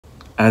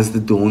As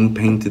the dawn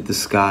painted the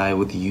sky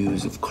with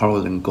hues of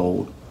coral and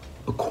gold,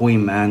 a coy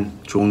man,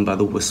 drawn by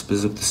the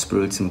whispers of the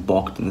spirits,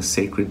 embarked on a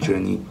sacred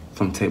journey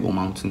from Table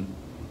Mountain.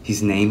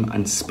 His name,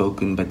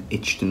 unspoken but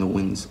etched in the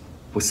winds,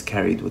 was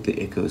carried with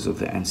the echoes of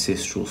the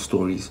ancestral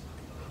stories.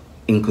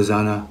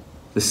 Inkosana,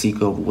 the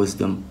seeker of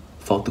wisdom,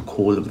 felt the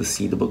call of the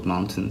Cederberg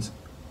Mountains,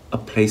 a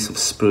place of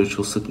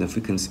spiritual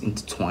significance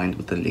intertwined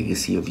with the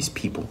legacy of his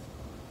people.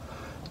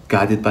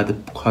 Guided by the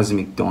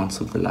cosmic dance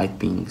of the light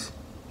beings,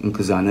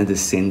 Inkosana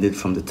descended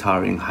from the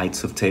towering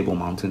heights of Table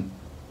Mountain.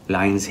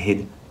 Lion's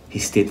Head,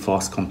 his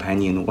steadfast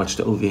companion, watched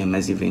over him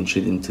as he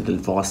ventured into the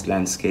vast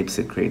landscapes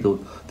that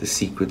cradled the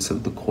secrets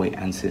of the Khoi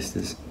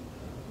ancestors.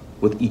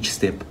 With each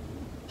step,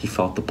 he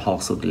felt the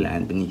pulse of the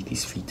land beneath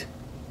his feet,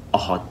 a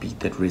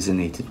heartbeat that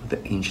resonated with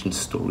the ancient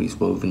stories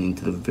woven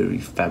into the very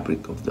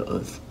fabric of the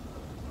earth.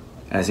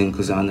 As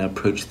Inkosana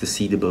approached the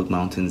Cederberg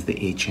Mountains, the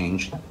air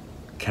changed,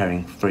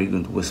 carrying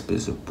fragrant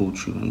whispers of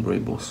Bulchu and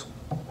Rooibos.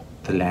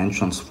 The land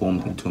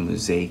transformed into a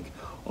mosaic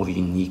of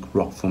unique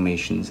rock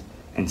formations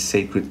and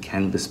sacred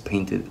canvas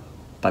painted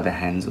by the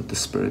hands of the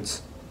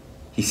spirits.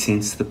 He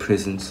sensed the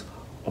presence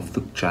of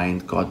the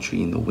giant god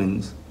tree in the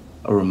winds,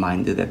 a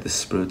reminder that the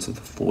spirits of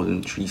the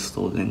fallen tree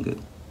still lingered.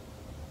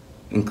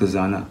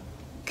 Inkosana,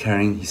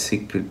 carrying his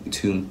sacred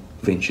tomb,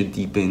 ventured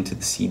deeper into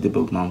the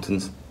Cederberg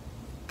Mountains.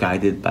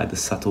 Guided by the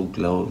subtle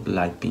glow of the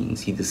light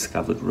beings, he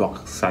discovered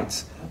rock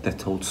sites that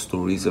told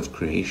stories of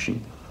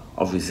creation,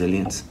 of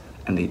resilience,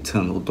 and the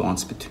eternal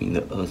dance between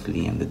the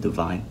earthly and the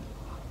divine.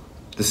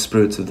 The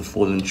spirits of the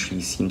fallen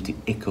tree seemed to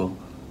echo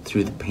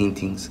through the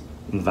paintings,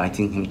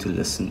 inviting him to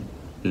listen,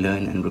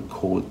 learn, and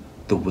record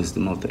the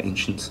wisdom of the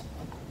ancients.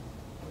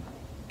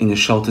 In a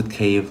sheltered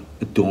cave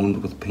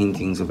adorned with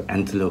paintings of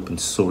antelope and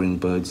soaring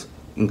birds,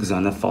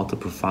 Inkosana felt a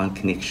profound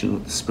connection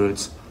with the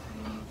spirits.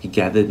 He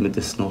gathered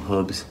medicinal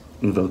herbs,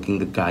 invoking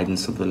the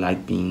guidance of the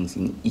light beings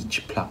in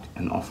each pluck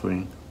and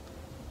offering.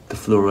 The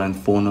flora and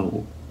fauna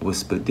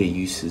whispered their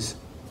uses,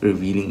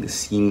 revealing the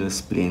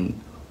seamless blend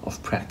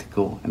of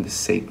practical and the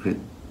sacred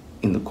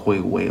in the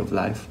Khoi way of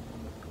life.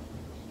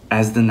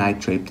 As the night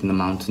draped in the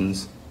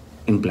mountains,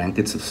 in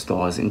blankets of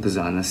stars,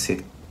 Inkosana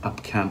set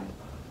up camp.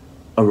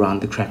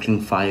 Around the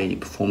crackling fire, he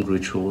performed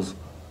rituals,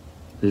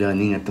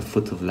 learning at the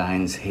foot of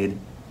Lion's Head,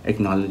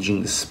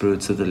 acknowledging the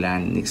spirits of the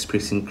land and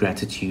expressing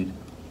gratitude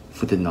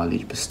for the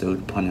knowledge bestowed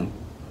upon him.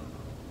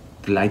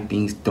 The light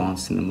beings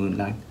danced in the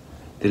moonlight,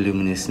 their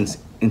luminescence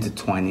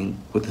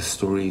intertwining with the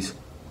stories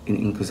in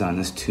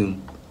Inkosana's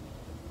tomb.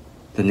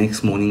 The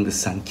next morning, the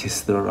sun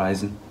kissed the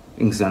horizon.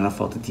 Inkosana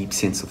felt a deep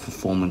sense of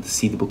fulfillment. The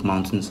Cederberg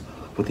Mountains,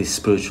 with their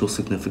spiritual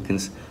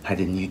significance, had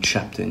a new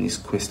chapter in his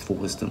quest for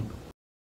wisdom.